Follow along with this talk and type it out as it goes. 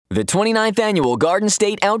The 29th Annual Garden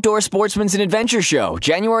State Outdoor Sportsman's and Adventure Show,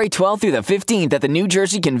 January 12th through the 15th at the New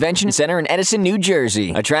Jersey Convention Center in Edison, New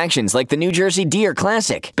Jersey. Attractions like the New Jersey Deer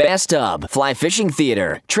Classic, Bass Tub, Fly Fishing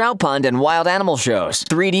Theater, Trout Pond and Wild Animal Shows,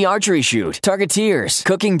 3D Archery Shoot, Targeteers,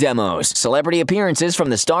 cooking demos, celebrity appearances from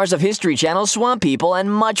the stars of History Channel, Swamp People,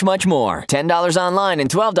 and much, much more. $10 online and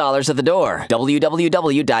 $12 at the door.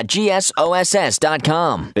 www.gsoss.com.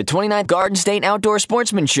 The 29th Garden State Outdoor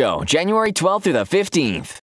Sportsman Show, January 12th through the 15th.